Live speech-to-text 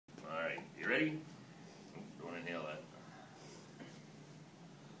ready? Don't inhale that.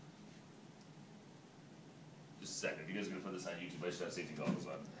 Just a second. If you guys are going to put this on YouTube, I should have safety goggles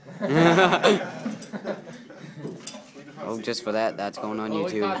on. Oh, just for that, that's going on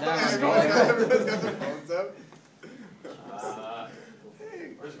YouTube.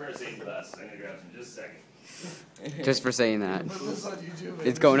 Where's my safety glasses? I'm going to grab them in just a second. Just for saying that.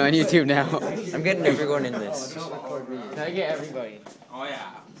 It's going on YouTube now. I'm getting everyone in this. Can I get everybody? Oh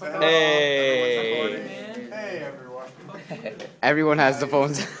yeah. Hey! Hey everyone. Everyone has the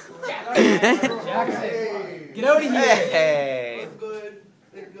phones. Get out of here! Hey! Good.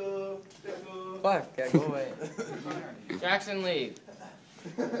 There you go. There you go. Fuck, go away. Jackson, leave.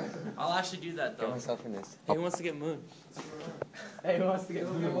 I'll actually do that though. Get myself in this. Hey, who wants to get Moon? Hey, who wants to get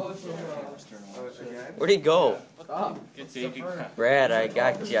moved? Where'd he go? Good safety. Brad, I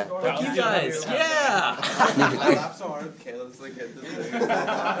got ya. Fuck you guys. Yeah! Laugh so hard, Caleb's like hit the thing.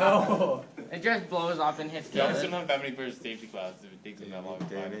 Oh. It just blows off and hits Jones Caleb. doesn't have that many pairs of safety glasses if it takes him that long to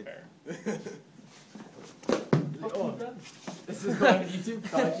find a pair. Oh. This is going on YouTube.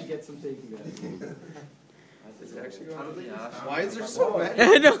 Thought I should get some safety guys. Is it actually going on? Why is there so many?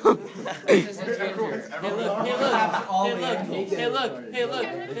 I know. Hey, look.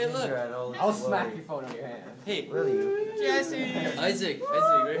 I'll smack your phone on your hand. Hey, Jesse! Isaac,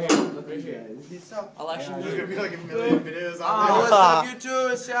 right here. Right here. I'll actually There's do gonna be like a million videos on Oh, there. what's up,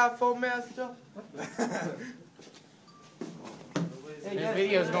 YouTube? It's your phone master. This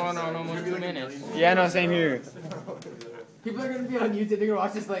video's going on almost 2 minutes. Yeah, no, same here. People are gonna be on YouTube. They're gonna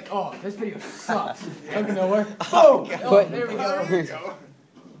watch this like, oh, this video sucks. Out of nowhere. Oh, there we go.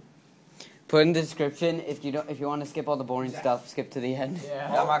 Put in the description if you want to skip all the boring stuff, skip to the end.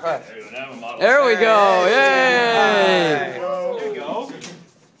 Yeah. Oh my god. There you go. Now I'm a model. There we go! Yay! There you go.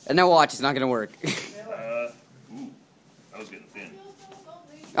 And now watch, it's not gonna work. Ooh, that was getting thin.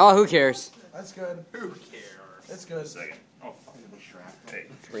 Oh, who cares? That's good. Who cares? That's good. Just a second. Oh, fuck. Hey,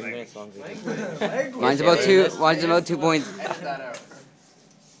 3 minutes long video. Mine's about 2 points. Edit that out.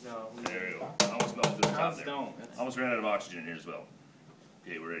 There you go. I almost melted the top there. Almost ran out of oxygen here as well.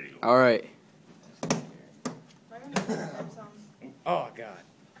 Okay, we're ready to go. Alright. Oh, God.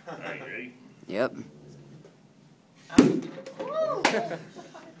 Alright, you ready? Yep.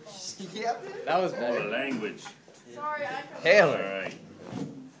 That was Oh, better. the language. Sorry, I Taylor. Alright.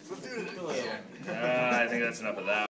 I think that's enough of that.